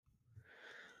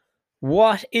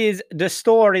What is the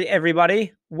story,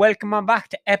 everybody? Welcome on back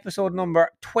to episode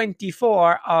number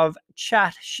 24 of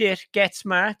Chat Shit Get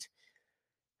Smart.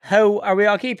 How are we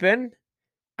all keeping?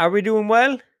 Are we doing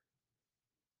well?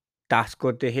 That's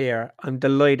good to hear. I'm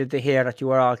delighted to hear that you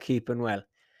are all keeping well.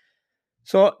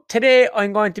 So today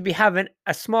I'm going to be having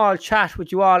a small chat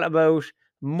with you all about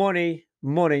money.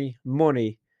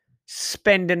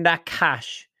 Spending that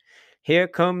cash. Here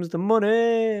comes the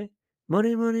money.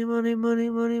 Money.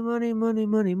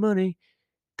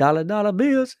 Dollar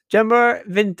bills. Do you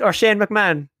remember Shane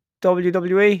McMahon,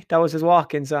 WWE? That was his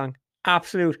walk-in song.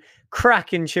 Absolute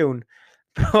cracking tune.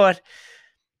 But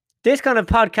this kind of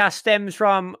podcast stems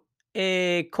from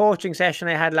a coaching session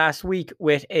I had last week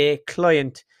with a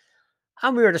client.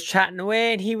 And we were just chatting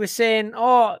away, and he was saying,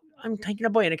 "Oh, I'm thinking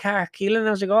of buying a car, Keelan." And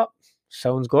I was like, "Oh,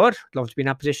 sounds good. Love to be in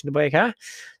that position to buy a car."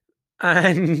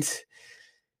 And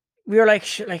we were like,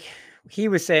 he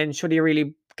was saying, should he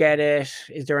really get it?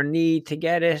 Is there a need to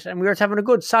get it? And we were having a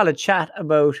good solid chat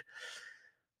about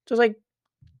just like,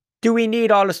 do we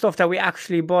need all the stuff that we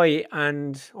actually buy,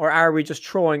 or are we just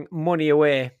throwing money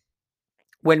away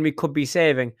when we could be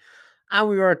saving? And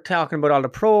we were talking about all the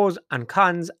pros and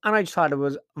cons, and I just thought it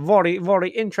was very, very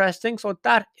interesting. So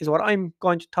that is what I'm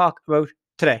going to talk about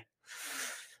today.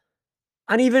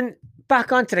 And even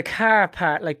back onto the car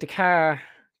part, like the car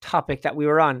topic that we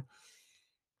were on,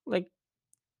 like,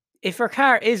 if your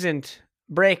car isn't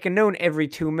breaking down every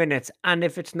 2 minutes, and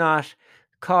if it's not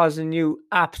causing you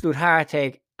absolute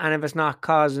heartache, and if it's not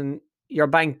causing your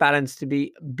bank balance to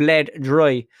be bled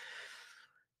dry,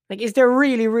 like, is there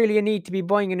really a need to be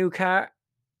buying a new car?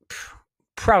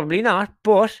 Probably not,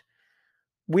 but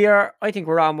I think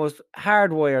we're almost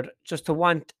hardwired just to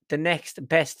want the next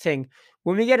best thing.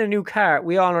 When we get a new car,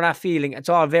 we all know that feeling. It's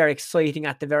all very exciting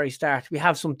at the very start. We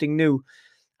have something new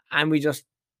and we just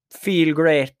feel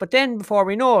great. But then before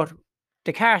we know it,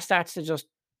 the car starts to just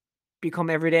become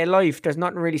everyday life. There's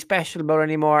nothing really special about it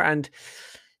anymore. And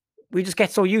we just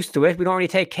get so used to it. We don't really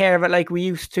take care of it like we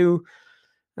used to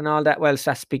and all that. Well,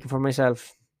 that's speaking for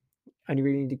myself. And you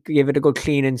really need to give it a good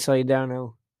clean inside there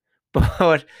now.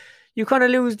 But you kind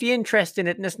of lose the interest in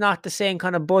it, and it's not the same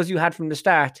kind of buzz you had from the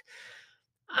start.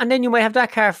 And then you might have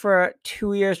that car for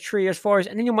 2 years, 3 years, 4 years,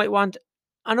 and then you might want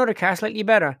another car slightly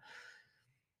better.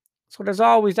 So there's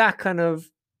always that kind of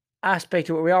aspect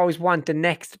to it. We always want the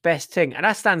next best thing. And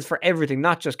that stands for everything,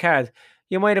 not just cars.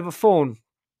 You might have a phone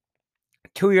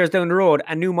 2 years down the road,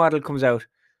 a new model comes out.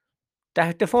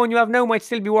 The phone you have now might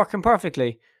still be working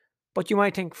perfectly, but you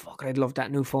might think, fuck, I'd love that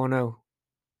new phone now.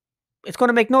 It's going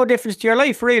to make no difference to your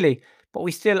life, really, but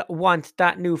we still want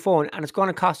that new phone, and it's going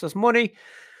to cost us money.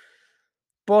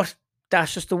 But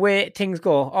that's just the way things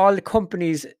go. All the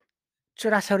companies, so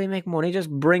that's how they make money. Just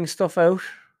bring stuff out,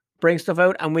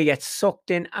 and we get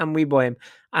sucked in and we buy them.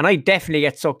 And I definitely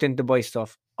get sucked in to buy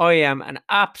stuff. I am an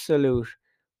absolute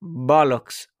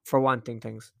bollocks for wanting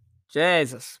things.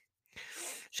 Jesus.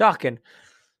 Shocking.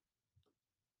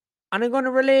 And I'm going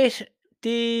to relate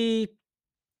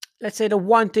let's say the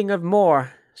wanting of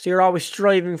more. So you're always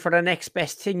striving for the next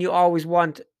best thing. You always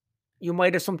want, you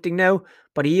might have something now,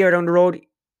 but a year down the road,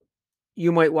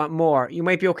 you might want more. You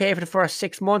might be okay for the first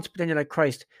 6 months, but then you're like,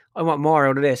 Christ, I want more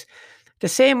out of this. The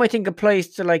same, I think, applies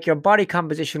to like your body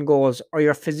composition goals or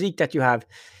your physique that you have.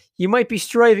 You might be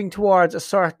striving towards a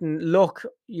certain look.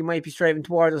 You might be striving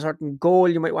towards a certain goal.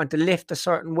 You might want to lift a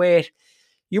certain weight.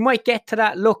 You might get to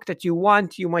that look that you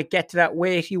want. You might get to that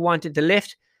weight you wanted to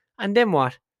lift. And then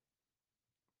what?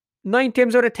 9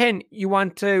 times out of 10, you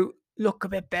want to look a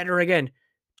bit better again.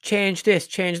 Change this,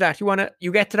 change that.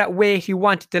 You get to that weight you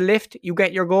wanted to lift. You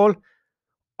get your goal.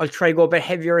 I'll try go a bit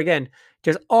heavier again.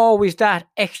 There's always that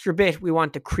extra bit we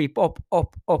want to creep up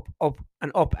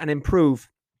and improve.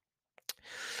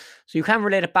 So you can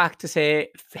relate it back to, say,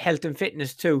 health and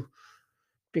fitness too.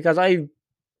 Because I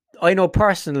know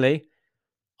personally,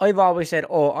 I've always said,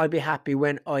 oh, I'll be happy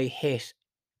when I hit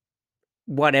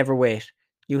whatever weight.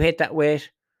 You hit that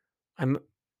weight, I'm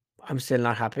still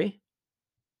not happy.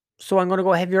 So I'm going to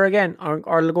go heavier again or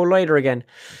I'll go lighter again.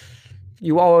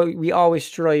 We always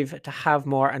strive to have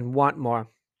more and want more.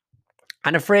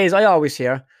 And a phrase I always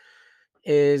hear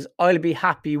is, I'll be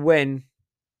happy when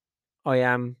I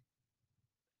am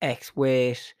X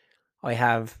weight, I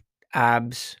have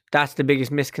abs. That's the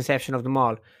biggest misconception of them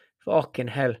all. Fucking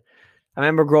hell. I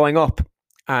remember growing up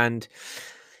and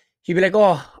you'd be like,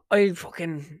 oh,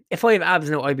 if I have abs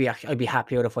now, I'd be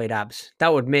happy out if I had abs.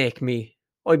 That would make me,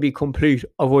 I'd be complete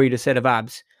avoid a set of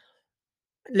abs.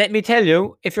 Let me tell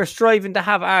you, if you're striving to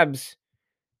have abs,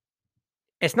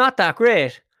 it's not that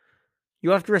great. You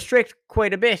have to restrict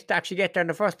quite a bit to actually get there in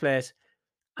the first place.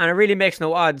 And it really makes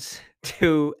no odds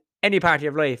to any part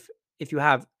of life if you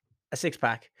have a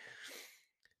six-pack.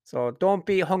 So don't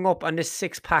be hung up on this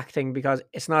six-pack thing because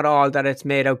it's not all that it's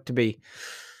made out to be.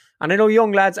 And I know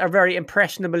young lads are very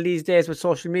impressionable these days with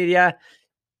social media.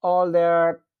 All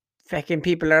their fucking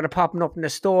people that are popping up in the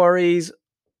stories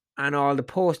and all the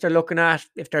posts they're looking at,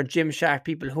 if they're Gymshark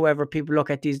people, whoever people look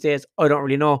at these days, I don't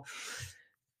really know.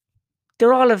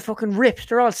 They're all fucking ripped.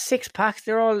 They're all six-packs.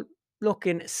 They're all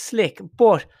looking slick.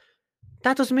 But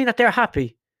that doesn't mean that they're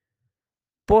happy.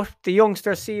 But the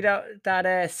youngsters see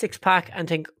that six-pack and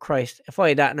think, Christ, if I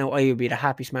had that now, I would be the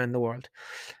happiest man in the world.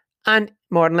 And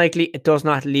more than likely, it does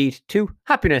not lead to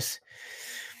happiness.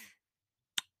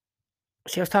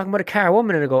 See, I was talking about a car 1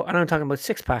 minute ago, and I'm talking about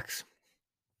six-packs.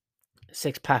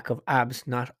 Six-pack of abs,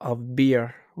 not of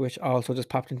beer, which also just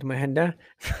popped into my head there.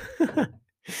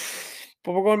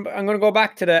 But I'm going to go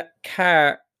back to the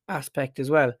car aspect as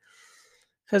well.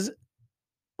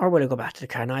 Or will I go back to the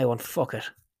car? No, I won't. Fuck it.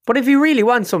 But if you really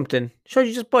want something, should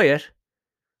you just buy it?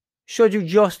 Should you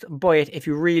just buy it if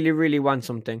you really, really want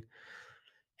something?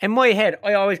 In my head,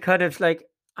 I always kind of like,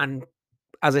 and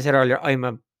as I said earlier, I'm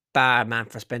a bad man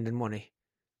for spending money.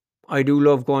 I do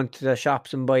love going to the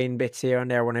shops and buying bits here and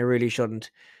there when I really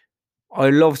shouldn't. I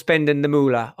love spending the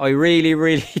moolah. I really,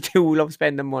 really do love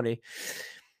spending money.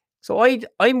 So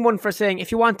I'm one for saying,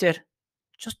 if you want it,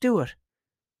 just do it.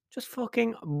 Just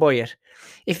fucking buy it.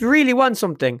 If you really want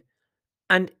something,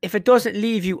 and if it doesn't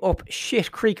leave you up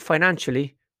shit creek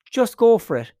financially, just go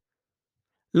for it.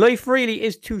 Life really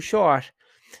is too short.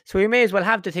 So we may as well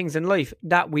have the things in life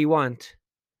that we want.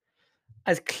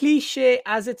 As cliche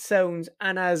as it sounds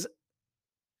and as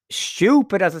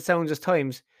stupid as it sounds at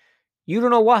times, you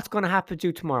don't know what's going to happen to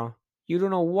you tomorrow. You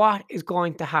don't know what is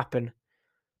going to happen.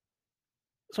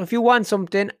 So if you want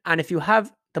something and if you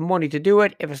have the money to do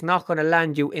it, if it's not going to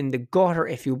land you in the gutter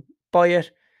if you buy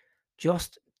it,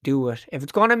 just do it. If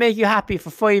it's going to make you happy for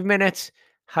 5 minutes,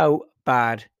 how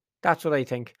bad? That's what I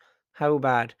think. How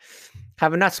bad?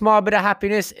 Having that small bit of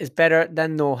happiness is better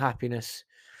than no happiness.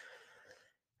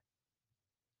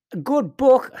 A good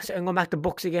book. So I'm going back to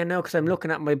books again now because I'm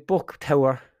looking at my book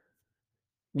tower.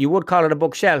 You would call it a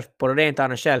bookshelf, but it ain't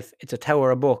on a shelf. It's a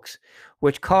tower of books,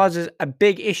 which causes a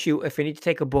big issue if we need to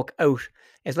take a book out.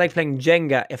 It's like playing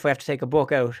Jenga if I have to take a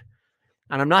book out.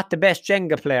 And I'm not the best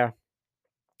Jenga player.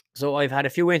 So I've had a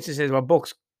few instances where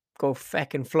books go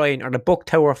feckin' flying or the book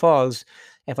tower falls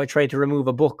if I try to remove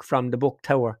a book from the book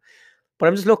tower. But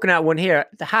I'm just looking at one here,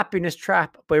 The Happiness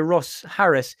Trap by Russ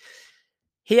Harris.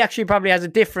 He actually probably has a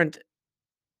different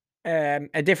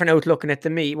outlook on it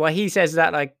than me. What he says is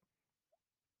that, like,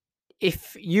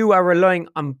 if you are relying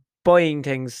on buying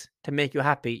things to make you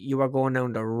happy, you are going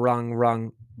down the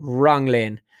wrong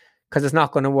lane because it's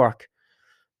not going to work.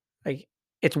 Like,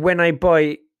 it's when I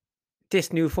buy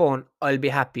this new phone, I'll be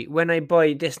happy. When I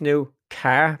buy this new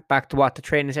car, back to what the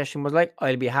training session was like,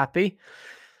 I'll be happy.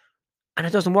 And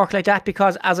it doesn't work like that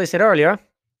because, as I said earlier,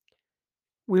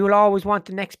 we will always want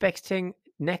the next best thing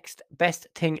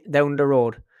down the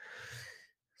road.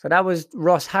 So that was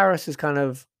Russ Harris's kind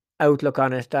of outlook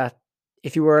on it, that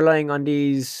if you were relying on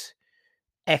these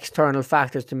external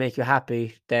factors to make you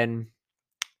happy, then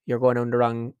you're going down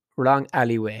the wrong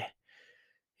alleyway.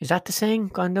 Is that the saying?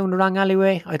 Going down the wrong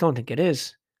alleyway? I don't think it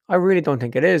is. I really don't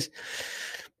think it is.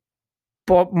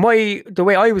 But the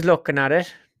way I was looking at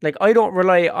it, like, I don't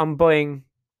rely on buying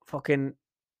fucking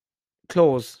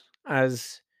clothes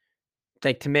as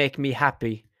like to make me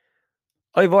happy.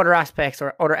 I have other aspects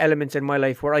or other elements in my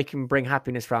life where I can bring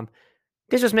happiness from.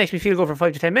 This just makes me feel good for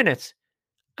 5 to 10 minutes.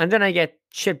 And then I get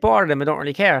shit bored of them. I don't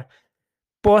really care.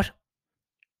 But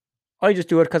I just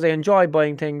do it because I enjoy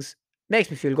buying things.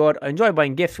 Makes me feel good. I enjoy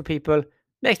buying gifts for people.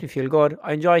 Makes me feel good.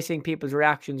 I enjoy seeing people's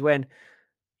reactions when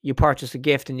you purchase a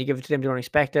gift and you give it to them, they don't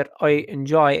expect it. I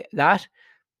enjoy that.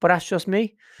 But that's just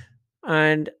me.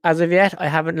 And as of yet, I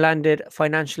haven't landed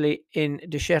financially in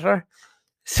the shitter.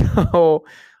 So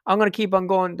I'm going to keep on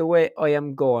going the way I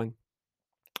am going.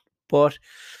 But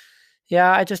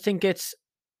yeah, I just think it's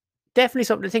definitely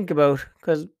something to think about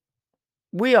because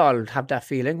we all have that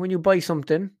feeling when you buy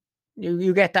something.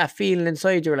 You get that feeling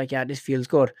inside. You're like, yeah, this feels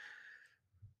good.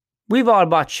 We've all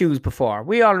bought shoes before.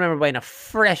 We all remember buying a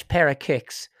fresh pair of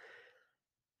kicks.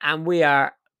 And we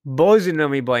are buzzing when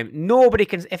we buy them. Nobody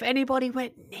can... If anybody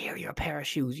went near your pair of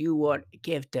shoes, you would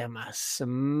give them a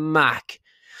smack.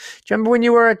 Do you remember when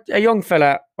you were a young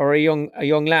fella or a young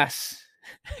lass?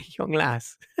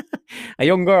 A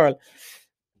young girl.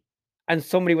 And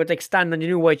somebody would like stand on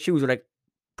your new white shoes or like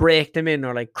break them in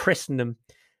or like christen them,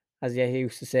 as they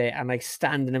used to say, and like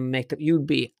stand in them and make them, you'd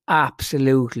be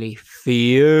absolutely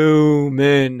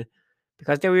fuming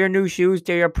because they were your new shoes,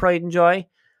 they're your pride and joy.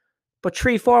 But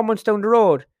 3-4 months down the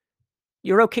road,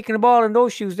 you're out kicking the ball in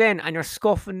those shoes then, and you're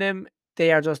scuffing them.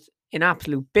 They are just in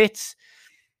absolute bits.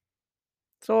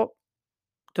 So,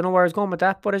 don't know where I was going with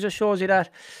that, but it just shows you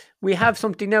that we have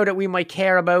something now that we might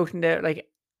care about, and like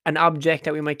an object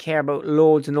that we might care about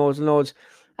loads and loads and loads.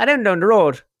 And then down the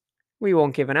road, we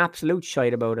won't give an absolute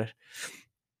shite about it.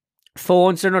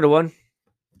 Phones are another one.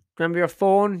 Remember your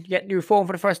phone? You get your phone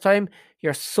for the first time,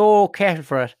 you're so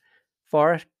careful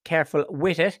careful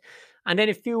with it. And then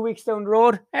a few weeks down the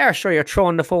road, sure, you're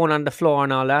throwing the phone on the floor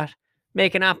and all that,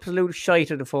 making absolute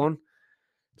shite of the phone.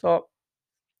 So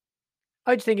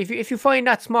I just think if you find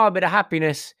that small bit of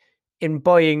happiness in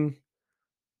buying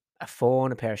a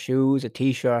phone, a pair of shoes, a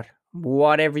t-shirt,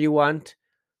 whatever you want,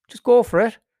 just go for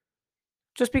it.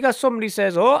 Just because somebody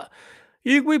says, oh,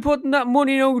 you could be putting that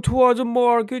money now towards a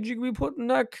mortgage, you could be putting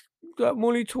that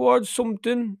money towards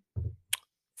something.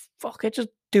 Fuck it, just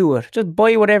do it. Just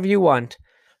buy whatever you want.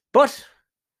 But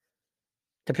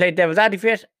to play devil's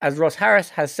advocate, as Russ Harris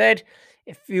has said,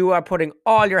 if you are putting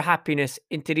all your happiness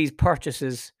into these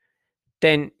purchases,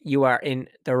 then you are in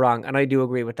the wrong. And I do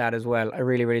agree with that as well. I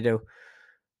really, really do.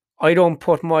 I don't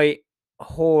put my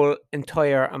whole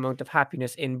entire amount of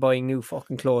happiness in buying new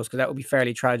fucking clothes, because that would be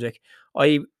fairly tragic.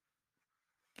 I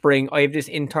have this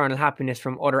internal happiness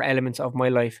from other elements of my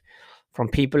life, from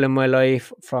people in my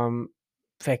life, from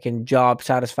fucking job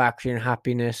satisfaction and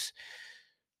happiness.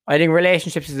 I think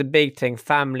relationships is a big thing.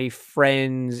 Family,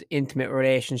 friends, intimate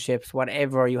relationships,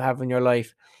 whatever you have in your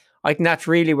life. I think that's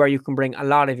really where you can bring a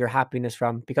lot of your happiness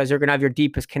from, because you're going to have your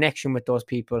deepest connection with those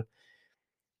people.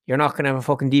 You're not going to have a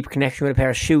fucking deep connection with a pair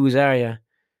of shoes, are you?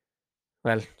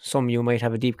 Well, some of you might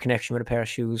have a deep connection with a pair of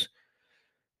shoes,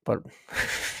 but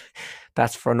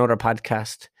that's for another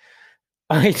podcast.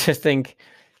 I just think,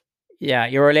 yeah,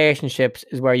 your relationships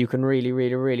is where you can really,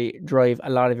 really, really drive a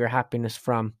lot of your happiness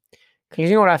from. Because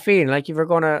you know what I feel like, if you're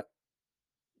going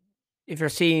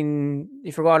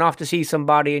off to see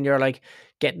somebody and you're like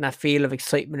getting that feel of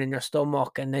excitement in your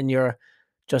stomach, and then you're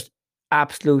just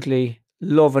absolutely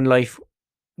loving life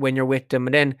when you're with them.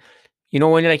 And then,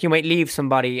 when you might leave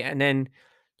somebody, and then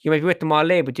you might be with them all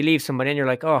day, but you leave somebody and you're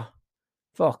like, oh,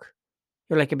 fuck.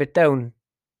 You're like a bit down.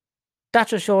 That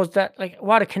just shows that, like,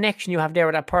 what a connection you have there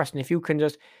with that person. If you can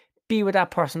just be with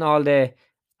that person all day,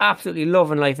 absolutely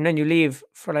loving life, and then you leave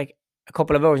for like a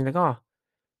couple of hours and you're like, oh,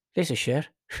 this is shit.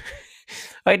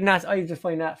 I just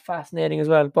find that fascinating as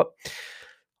well. But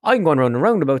I'm going around and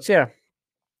roundabouts here.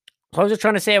 So I was just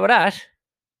trying to say with that,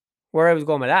 where I was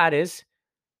going with that is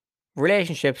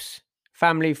relationships,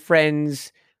 family,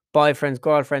 friends, boyfriends,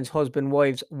 girlfriends, husband,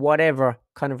 wives, whatever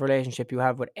kind of relationship you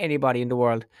have with anybody in the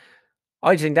world.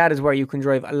 I just think that is where you can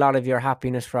drive a lot of your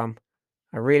happiness from.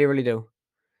 I really, really do.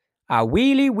 I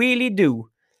really, really do.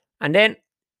 And then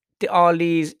all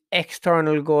these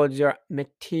external goods, your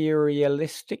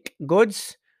materialistic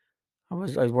goods. I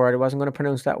was worried I wasn't going to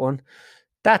pronounce that one.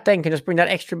 That then can just bring that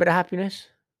extra bit of happiness.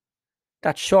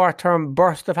 That short-term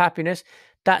burst of happiness.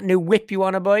 That new whip you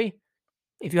want to buy.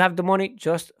 If you have the money,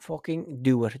 just fucking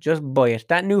do it. Just buy it.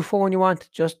 That new phone you want,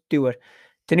 just do it.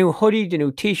 The new hoodie, the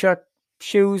new t-shirt,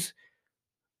 shoes.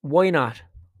 Why not?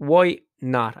 Why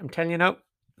not? I'm telling you now,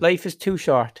 life is too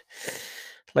short.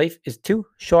 Life is too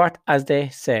short, as they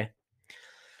say.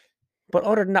 But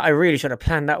other than that, I really should have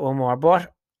planned that one more.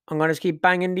 But I'm going to just keep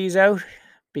banging these out,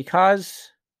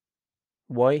 because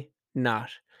why not?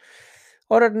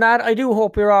 Other than that, I do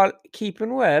hope you're all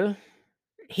keeping well.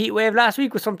 Heat wave last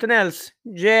week was something else.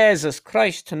 Jesus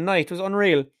Christ, tonight was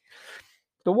unreal.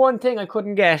 The one thing I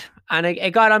couldn't get, and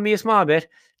it got on me a small bit,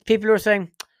 people were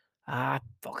saying,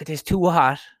 fuck, it is too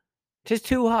hot. It is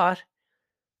too hot.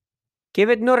 Give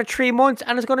it another 3 months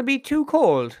and it's going to be too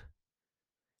cold.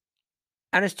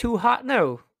 And it's too hot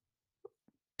now.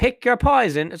 Pick your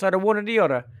poison. It's either one or the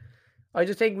other. I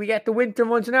just think we get the winter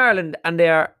months in Ireland and they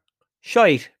are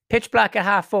shite. Pitch black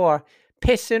at 4:30.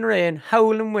 Pissing rain.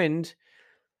 Howling wind.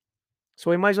 So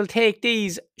we might as well take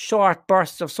these short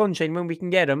bursts of sunshine when we can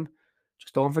get them.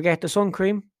 Just don't forget the sun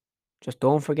cream. Just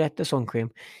don't forget the sun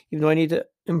cream. Even though I need to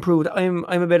improve. I'm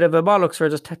a bit of a bollocks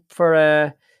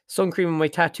for sun cream on my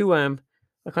tattoo arm.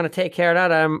 I kind of take care of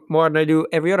that arm more than I do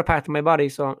every other part of my body.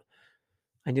 So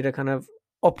I need to kind of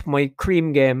up my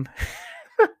cream game.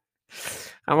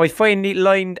 And I finally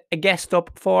lined a guest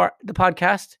up for the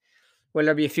podcast. Well,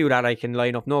 there'll be a few that I can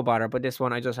line up, no bother. But this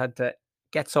one I just had to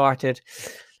get sorted.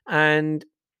 And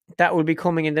that will be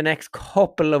coming in the next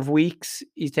couple of weeks.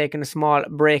 He's taking a small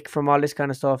break from all this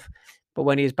kind of stuff. But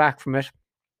when he's back from it,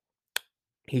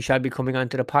 he shall be coming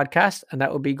onto the podcast. And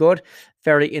that will be good.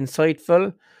 Very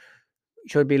insightful.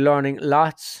 Should be learning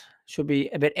lots. Should be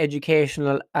a bit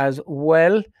educational as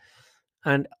well.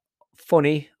 And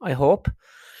funny, I hope.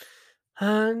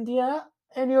 And yeah,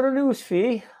 any other news,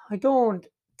 Fee? I don't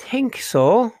think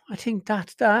so. I think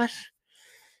that's that.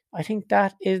 I think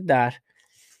that is that.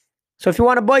 So if you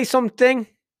want to buy something,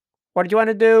 what do you want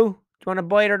to do? Do you want to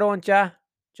buy it or don't you?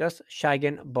 Just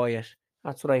shagging buy it.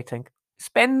 That's what I think.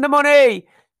 Spend the money.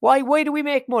 Why do we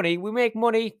make money? We make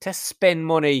money to spend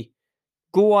money.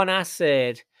 Go on, I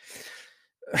said.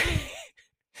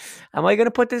 Am I going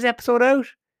to put this episode out?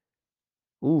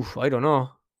 Oof, I don't know.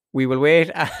 We will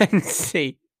wait and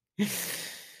see.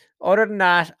 Other than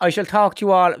that, I shall talk to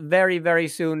you all very, very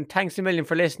soon. Thanks a million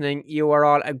for listening. You are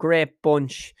all a great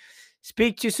bunch.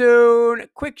 Speak to you soon.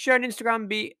 Quick share on Instagram.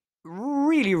 Be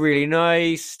really, really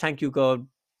nice. Thank you, God.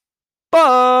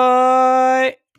 Bye.